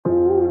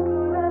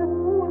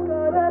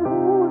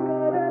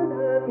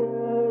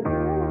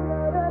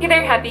Hey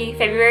there, happy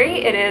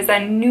February. It is a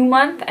new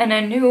month and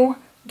a new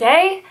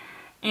day,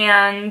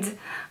 and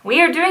we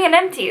are doing an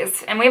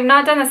empties, and we have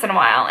not done this in a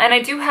while. And I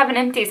do have an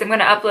empties I'm going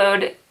to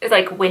upload,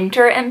 like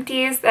winter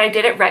empties. I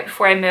did it right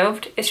before I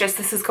moved. It's just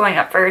this is going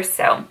up first,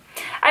 so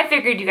I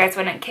figured you guys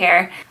wouldn't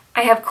care.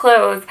 I have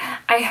clothes,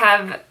 I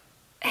have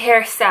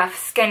hair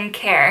stuff,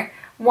 skincare,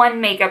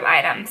 one makeup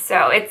item,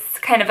 so it's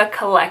kind of a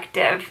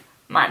collective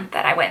month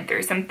that I went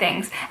through some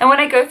things. And when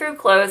I go through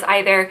clothes,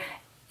 either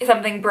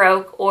something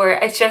broke or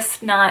it's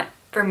just not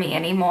for me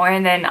anymore,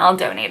 and then I'll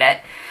donate it.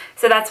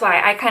 So that's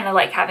why I kind of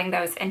like having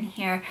those in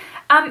here.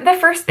 The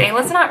first thing,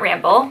 let's not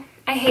ramble.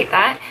 I hate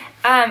that.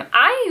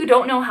 I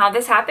don't know how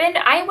this happened.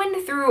 I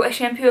went through a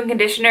shampoo and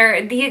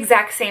conditioner the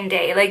exact same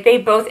day. Like, they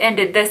both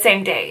ended the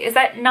same day. Is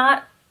that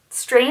not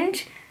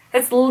strange?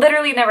 That's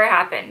literally never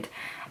happened.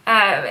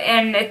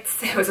 And it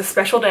was a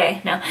special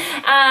day. No.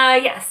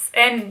 Yes,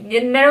 and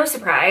no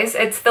surprise,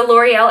 it's the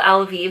L'Oreal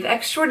Elvive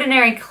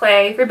Extraordinary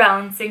Clay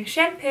Rebalancing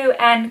Shampoo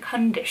and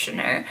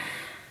Conditioner.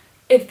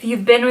 If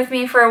you've been with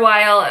me for a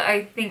while,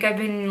 I think I've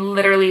been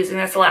literally using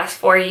this the last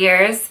 4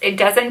 years. It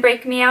doesn't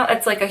break me out.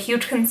 It's like a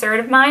huge concern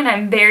of mine.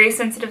 I'm very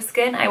sensitive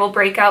skin. I will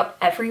break out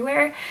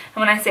everywhere. And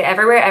when I say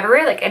everywhere,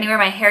 everywhere, like anywhere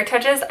my hair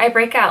touches, I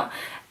break out.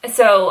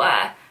 So,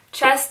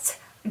 chest,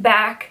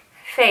 back,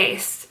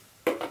 face,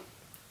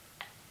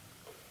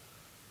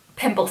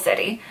 pimple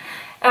city.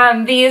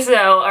 These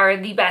though are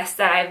the best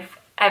that I've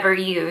ever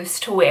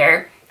used to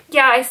wear.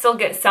 Yeah, I still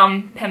get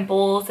some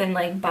pimples and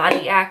like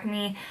body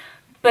acne,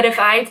 but if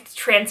I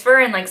transfer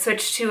and like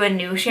switch to a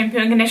new shampoo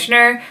and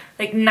conditioner,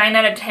 like 9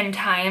 out of 10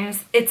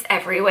 times it's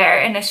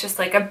everywhere and it's just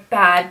like a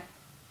bad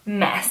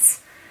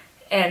mess.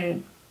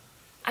 And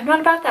I'm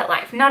not about that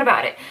life, not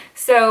about it.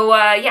 So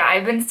yeah,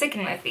 I've been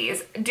sticking with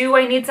these. Do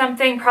I need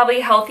something probably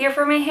healthier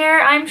for my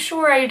hair? I'm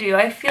sure I do.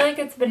 I feel like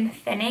it's been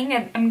thinning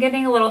and I'm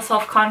getting a little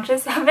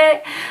self-conscious of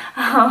it.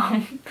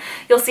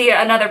 You'll see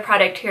another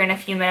product here in a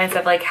few minutes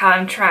of like how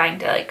I'm trying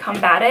to like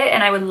combat it,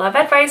 and I would love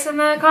advice in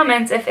the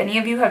comments if any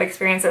of you have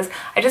experiences.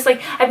 I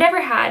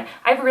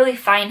have really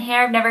fine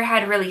hair. I've never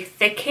had really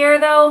thick hair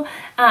though.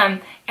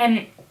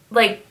 And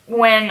like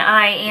when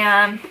I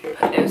am,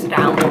 put those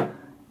down,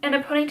 in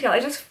a ponytail,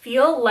 I just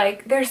feel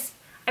like this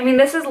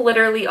is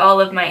literally all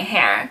of my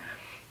hair.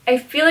 I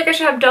feel like I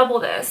should have double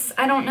this.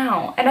 I don't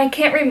know. And I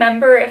can't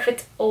remember if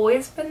it's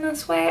always been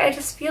this way. I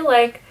just feel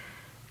like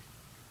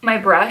my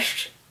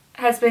brush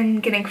has been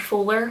getting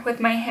fuller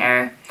with my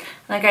hair.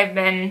 Like I've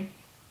been,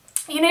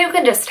 you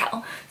can just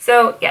tell.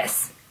 So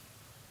yes,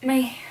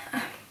 I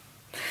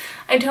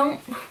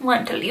don't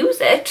want to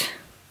lose it.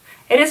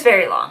 It is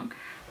very long.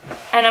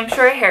 And I'm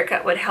sure a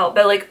haircut would help,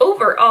 but like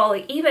overall,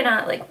 like even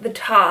at like the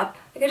top,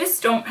 like I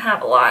just don't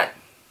have a lot.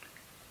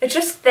 It's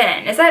just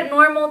thin. Is that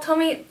normal? Tell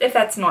me if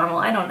that's normal.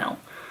 I don't know.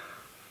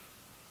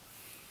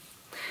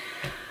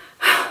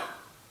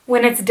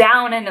 When it's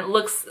down and it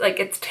looks like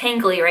it's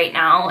tangly right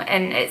now,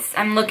 and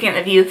I'm looking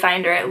at the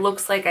viewfinder, it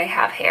looks like I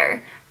have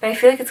hair, but I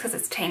feel like it's because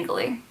it's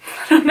tangly.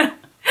 I don't know.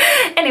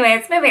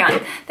 Anyways, moving on.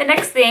 The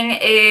next thing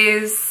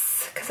is,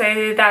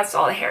 that's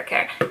all the hair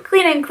care.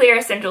 Clean and Clear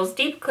Essentials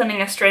Deep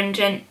Cleaning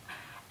Astringent.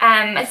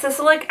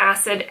 Salicylic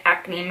acid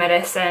acne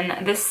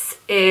medicine. This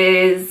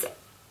is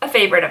a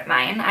favorite of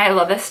mine. I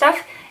love this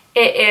stuff.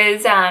 It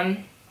is,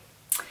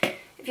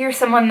 if you're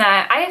someone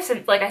that,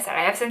 like I said,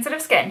 I have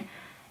sensitive skin.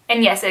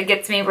 And yes, it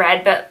gets me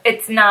red, but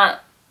it's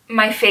not,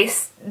 my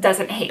face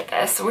doesn't hate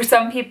this. Or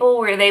some people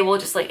where they will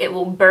just like, it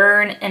will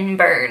burn and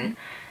burn.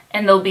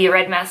 And there'll be a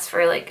red mess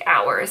for like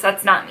hours.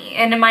 That's not me.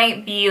 And it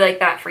might be like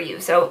that for you.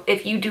 So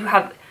if you do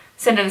have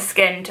sensitive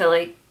skin to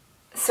like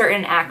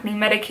certain acne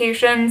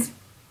medications,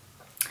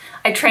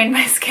 I trained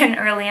my skin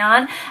early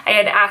on. I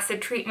had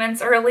acid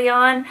treatments early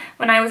on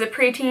when I was a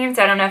preteen,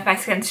 so I don't know if my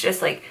skin's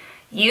just like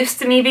used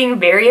to me being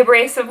very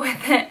abrasive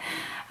with it.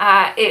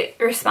 It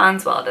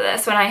responds well to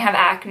this. When I have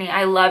acne,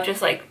 I love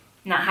just like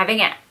not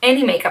having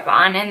any makeup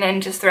on and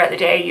then just throughout the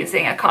day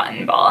using a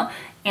cotton ball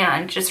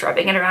and just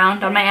rubbing it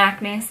around on my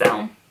acne.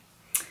 So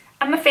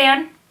I'm a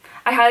fan.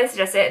 I highly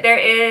suggest it. There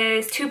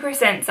is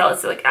 2%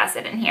 salicylic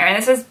acid in here, and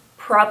this is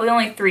probably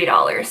only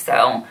 $3,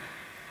 so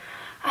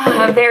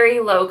very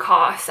low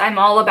cost. I'm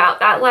all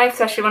about that life,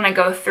 especially when I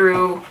go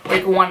through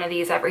like one of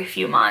these every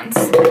few months.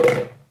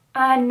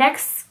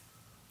 Next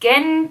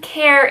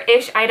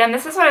skincare-ish item.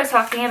 This is what I was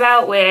talking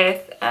about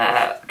with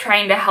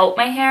trying to help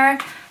my hair.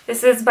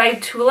 This is by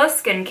Tula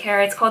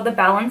Skincare. It's called the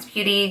Balance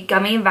Beauty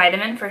Gummy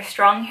Vitamin for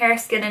Strong Hair,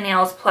 Skin, and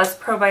Nails plus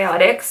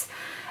Probiotics.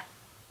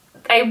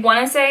 I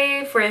want to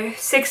say for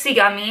 60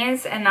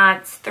 gummies, and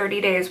that's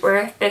 30 days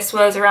worth, this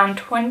was around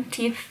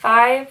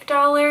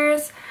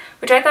 $25,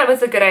 which I thought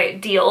was a good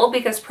deal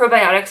because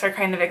probiotics are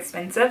kind of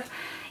expensive.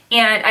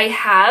 And I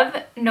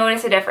have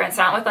noticed a difference,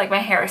 not with like my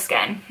hair or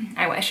skin,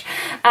 I wish.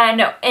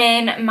 No,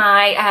 in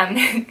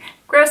my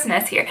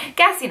grossness here,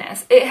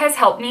 gassiness. It has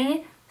helped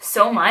me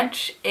so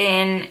much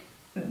in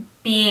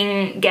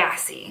being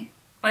gassy.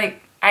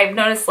 Like, I've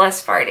noticed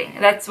less farting.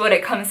 That's what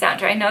it comes down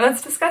to. I know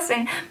that's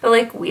disgusting, but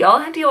like we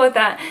all deal with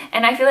that.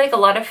 And I feel like a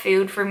lot of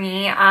food for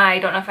me, I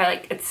don't know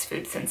if it's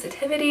food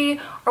sensitivity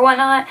or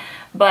whatnot,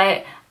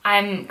 but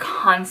I'm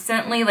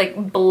constantly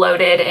like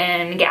bloated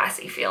and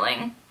gassy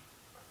feeling.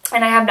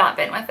 And I have not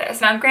been with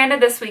this. Now granted,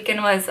 this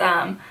weekend was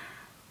a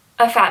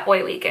fat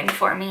boy weekend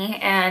for me,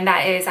 and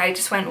that is, I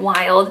just went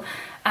wild.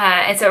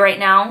 And so right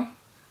now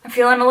I'm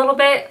feeling a little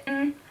bit,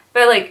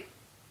 but like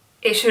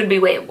it should be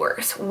way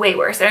worse, way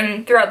worse.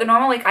 And throughout the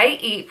normal week, I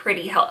eat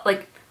pretty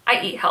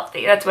I eat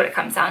healthy. That's what it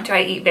comes down to.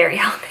 I eat very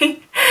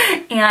healthy,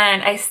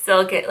 and I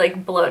still get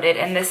like bloated.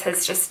 And this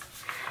has just,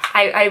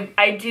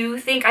 I do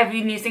think I've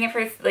been using it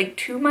for like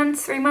 2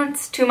 months, 3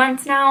 months, 2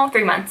 months now,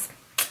 3 months,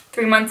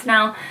 3 months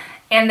now.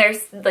 And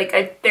there's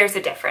like there's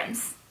a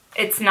difference.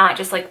 It's not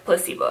just like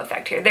placebo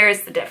effect here. There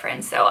is the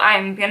difference. So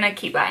I'm gonna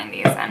keep buying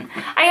these, and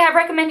I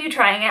recommend you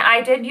trying it.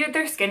 I did use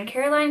their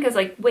skincare line because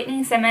like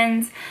Whitney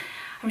Simmons,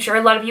 I'm sure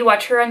a lot of you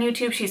watch her on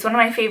YouTube. She's one of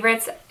my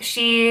favorites.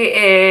 She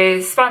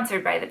is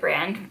sponsored by the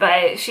brand,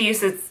 but she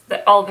uses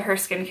all of her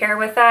skincare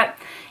with that.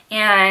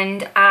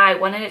 And I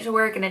wanted it to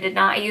work, and it did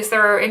not. I used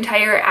their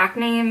entire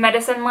acne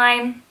medicine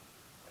line,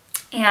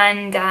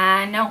 and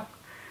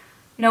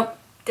nope,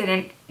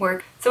 didn't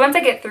work. So once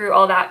I get through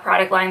all that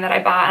product line that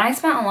I bought, and I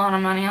spent a lot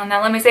of money on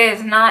that, let me say it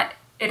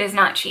is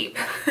not cheap.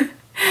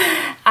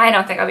 I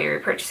don't think I'll be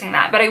repurchasing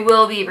that, but I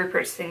will be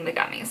repurchasing the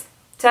gummies.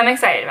 So I'm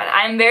excited about it.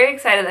 I'm very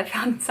excited I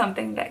found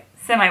something that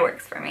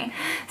semi-works for me.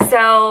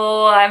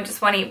 So I'm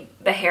just wanting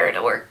the hair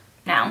to work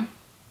now.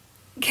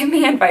 Give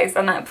me advice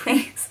on that,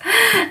 please.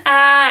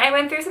 I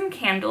went through some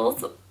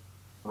candles.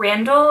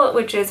 Randall,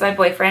 which is my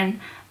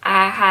boyfriend,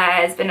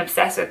 has been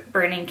obsessed with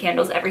burning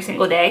candles every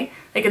single day.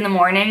 Like in the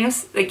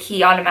mornings, like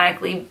he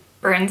automatically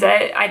burns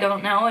it. I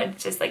don't know,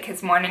 it's just like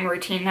his morning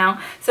routine now.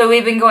 So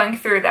we've been going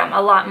through them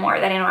a lot more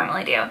than I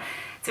normally do.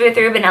 So we went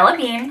through Vanilla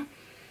Bean,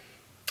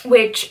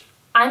 which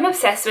I'm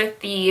obsessed with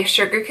the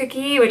Sugar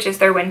Cookie, which is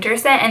their winter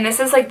scent, and this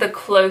is like the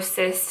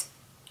closest,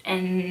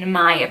 in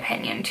my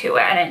opinion, to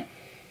it. And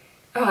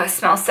it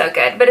smells so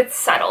good, but it's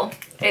subtle.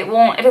 It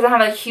doesn't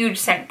have a huge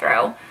scent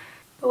throw.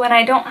 But when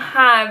I don't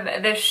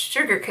have the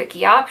Sugar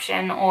Cookie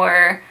option,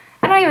 or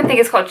I don't even think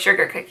it's called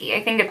Sugar Cookie.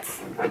 I think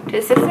it's,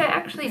 is this it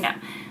actually? No.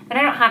 When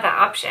I don't have that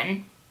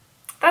option,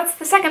 that's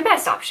the second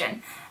best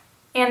option.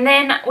 And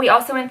then we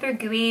also went through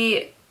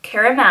Gooey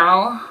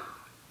Caramel.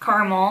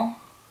 I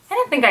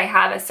don't think I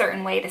have a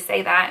certain way to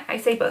say that. I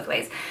say both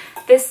ways.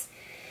 This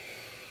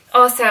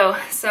also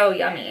so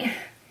yummy.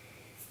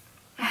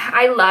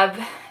 I love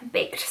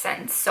baked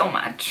scents so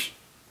much.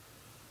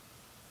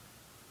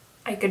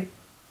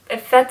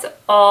 If that's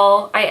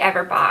all I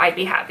ever bought, I'd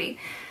be happy.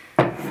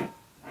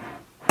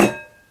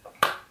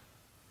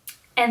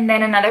 And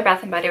then another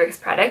Bath & Body Works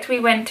product. We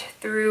went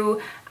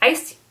through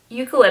Iced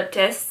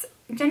Eucalyptus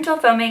Gentle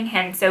Foaming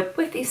Hand Soap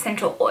with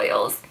essential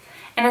oils.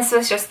 And this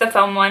was just the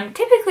foam one.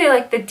 Typically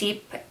like the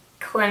deep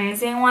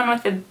cleansing one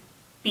with the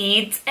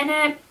beads in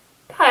it.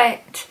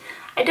 But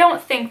I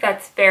don't think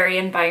that's very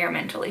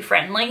environmentally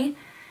friendly.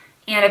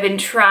 And I've been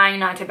trying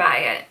not to buy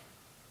it.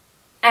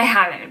 I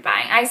haven't been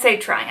buying. I say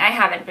trying. I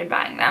haven't been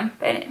buying them.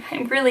 But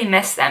I really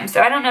miss them.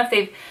 So I don't know if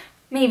they've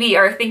maybe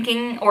are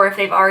thinking, or if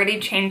they've already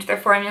changed their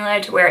formula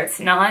to where it's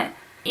not.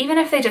 Even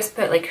if they just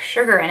put like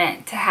sugar in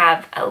it to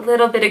have a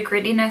little bit of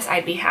grittiness,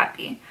 I'd be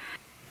happy.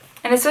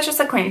 And this was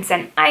just a clean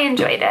scent. I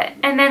enjoyed it.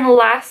 And then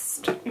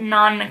last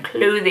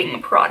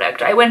non-clothing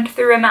product, I went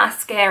through a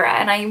mascara,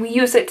 and I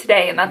used it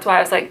today, and that's why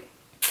I was like,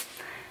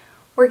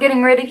 we're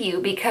getting rid of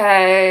you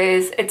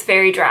because it's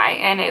very dry,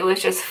 and it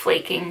was just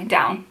flaking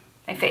down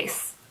my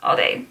face all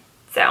day.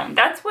 So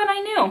that's when I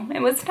knew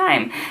it was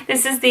time.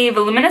 This is the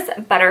Voluminous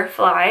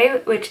Butterfly,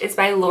 which is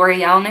by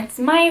L'Oreal, and it's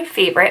my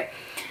favorite.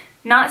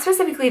 Not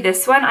specifically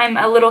this one. I'm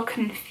a little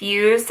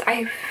confused.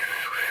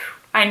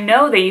 I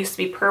know they used to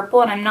be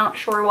purple, and I'm not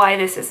sure why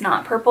this is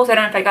not purple, so I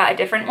don't know if I got a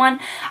different one.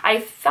 I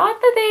thought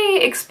that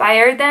they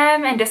expired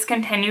them and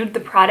discontinued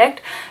the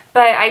product,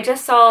 but I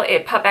just saw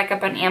it pop back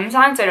up on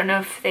Amazon, so I don't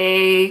know if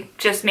they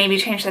just maybe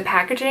changed the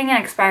packaging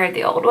and expired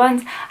the old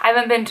ones. I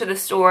haven't been to the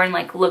store and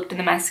like looked in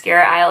the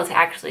mascara aisle to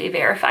actually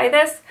verify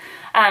this,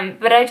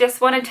 but I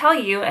just want to tell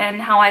you,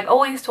 and how I've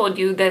always told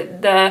you,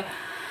 that the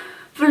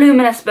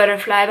Voluminous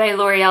Butterfly by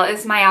L'Oreal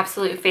is my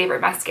absolute favorite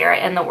mascara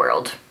in the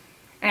world.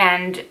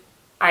 And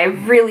I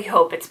really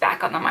hope it's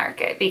back on the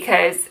market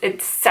because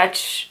it's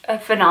such a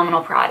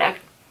phenomenal product.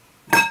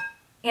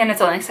 And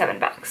it's only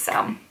 $7,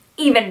 so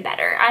even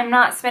better. I'm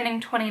not spending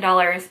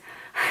 $20.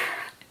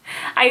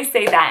 I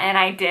say that, and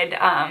I did,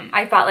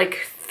 I bought like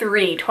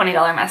 3 $20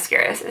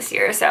 mascaras this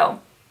year,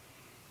 so.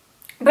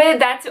 But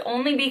that's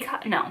only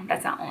because, no,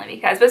 that's not only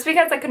because, but it's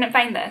because I couldn't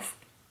find this.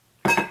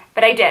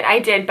 But I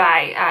did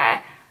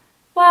buy,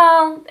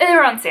 well, they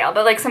were on sale,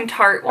 but like some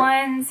Tarte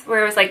ones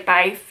where it was like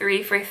buy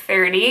 3 for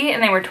 $30,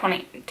 and they were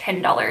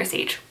 $10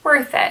 each.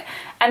 Worth it.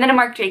 And then a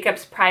Marc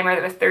Jacobs primer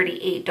that was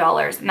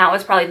 $38, and that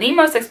was probably the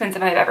most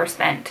expensive I've ever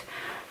spent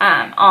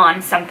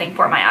on something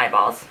for my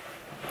eyeballs.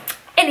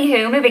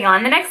 Anywho, moving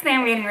on. The next thing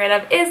I'm getting rid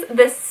of is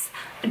this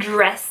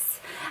dress.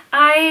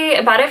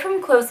 I bought it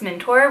from Close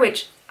Mentor,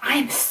 which I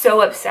am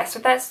so obsessed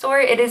with that store.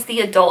 It is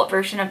the adult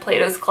version of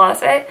Plato's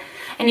Closet.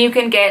 And you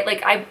can get,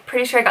 like, I'm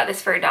pretty sure I got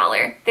this for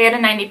 $1. They had a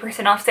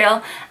 90% off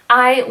sale.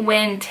 I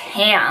went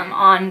ham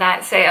on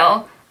that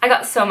sale. I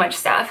got so much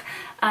stuff.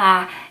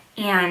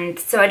 And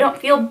so I don't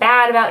feel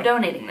bad about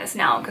donating this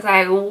now because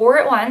I wore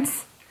it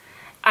once.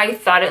 I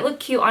thought it looked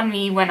cute on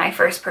me when I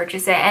first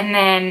purchased it. And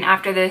then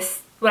after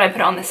this, when I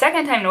put it on the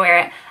second time to wear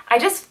it, I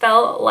just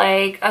felt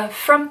like a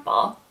frump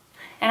ball.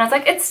 And I was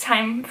like, it's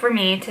time for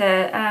me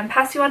to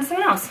pass you on to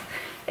someone else.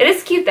 It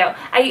is cute though.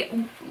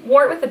 I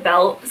wore it with a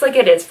belt. It's like,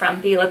 it is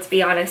frumpy, let's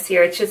be honest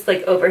here. It's just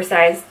like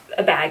oversized,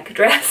 a bag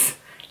dress,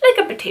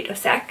 like a potato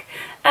sack.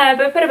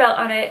 But I put a belt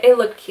on it, it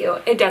looked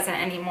cute. It doesn't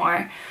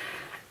anymore.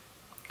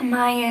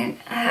 My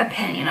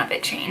opinion of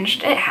it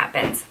changed. It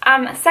happens.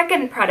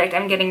 Second product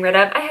I'm getting rid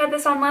of, I had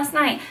this on last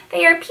night.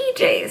 They are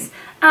PJs.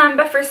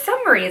 But for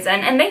some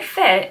reason, and they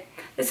fit,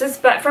 this is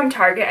but from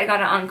Target. I got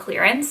it on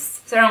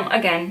clearance. So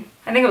again,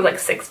 I think it was like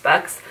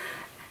 $6.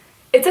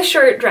 It's a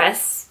short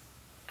dress,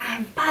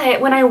 but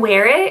when I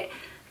wear it,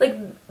 like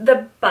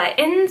the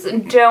buttons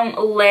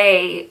don't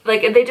lay,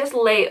 like they just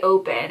lay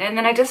open, and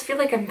then I just feel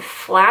like I'm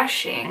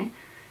flashing.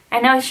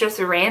 I know it's just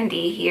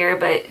Randy here,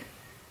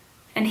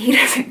 and he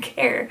doesn't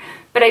care,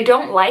 but I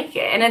don't like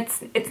it, and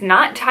it's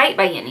not tight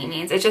by any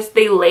means. It's just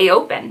they lay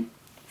open.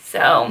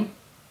 So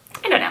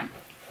I don't know.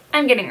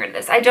 I'm getting rid of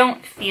this. I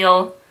don't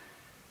feel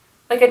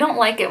like, I don't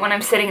like it when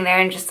I'm sitting there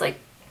and just like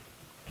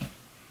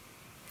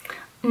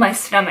my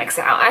stomach's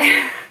out.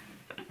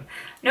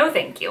 No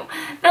thank you.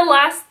 The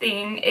last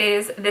thing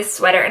is this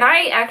sweater, and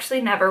I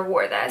actually never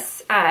wore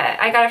this.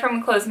 I got it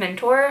from Close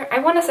Mentor. I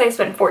want to say I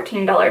spent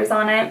 $14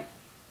 on it.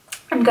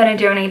 I'm gonna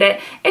donate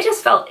it. It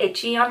just felt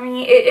itchy on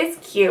me. It is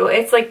cute.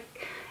 It's like,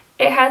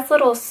 it has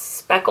little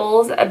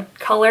speckles of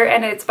color,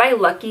 and it's by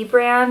Lucky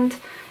brand,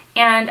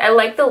 and I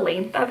like the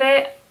length of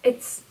it.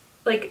 It's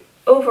like,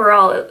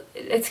 overall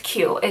it's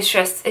cute. It's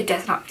just, it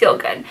does not feel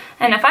good,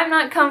 and if I'm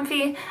not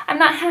comfy, I'm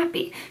not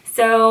happy.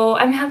 So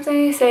I'm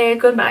happy to say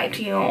goodbye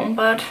to you,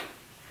 but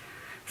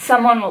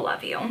someone will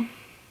love you.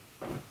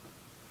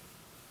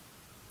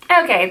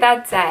 Okay,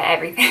 that's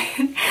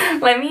everything.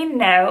 Let me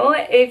know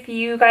if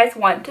you guys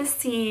want to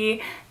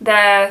see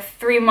the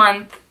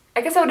 3-month,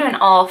 I guess I would have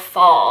been all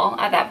fall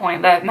at that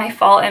point, but my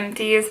fall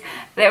empties,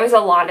 there was a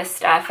lot of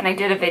stuff, and I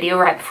did a video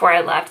right before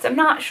I left, so I'm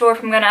not sure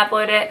if I'm going to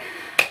upload it.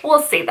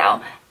 We'll see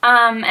though.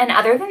 And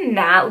other than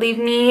that, leave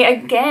me,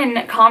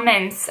 again,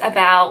 comments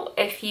about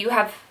if you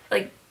have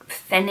like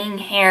thinning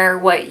hair,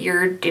 what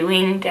you're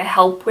doing to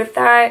help with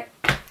that.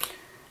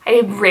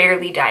 I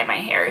rarely dye my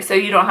hair, so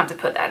you don't have to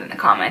put that in the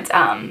comments.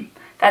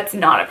 That's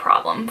not a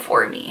problem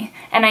for me.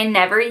 And I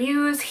never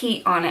use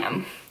heat on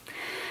it.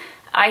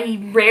 I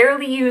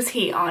rarely use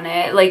heat on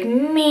it. Like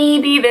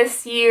maybe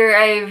this year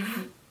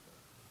I've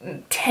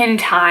 10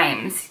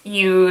 times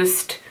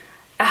used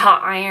a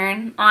hot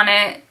iron on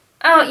it.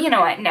 Oh, you know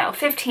what? No,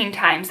 15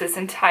 times this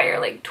entire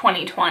like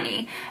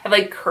 2020 of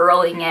like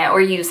curling it or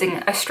using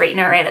a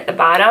straightener right at the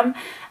bottom.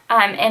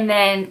 And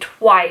then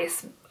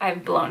twice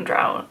I've blow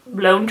dry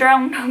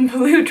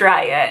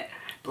it.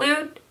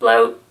 Blow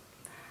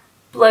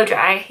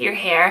dry your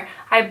hair.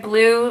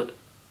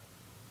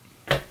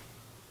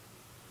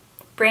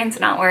 Brain's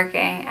not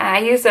working. I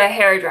used a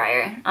hair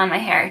dryer on my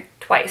hair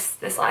twice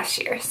this last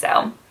year,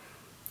 so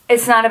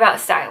it's not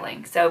about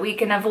styling, so we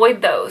can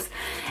avoid those.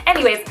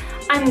 Anyways,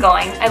 I'm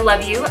going. I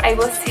love you. I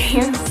will see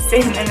you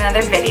soon in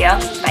another video.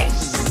 Bye.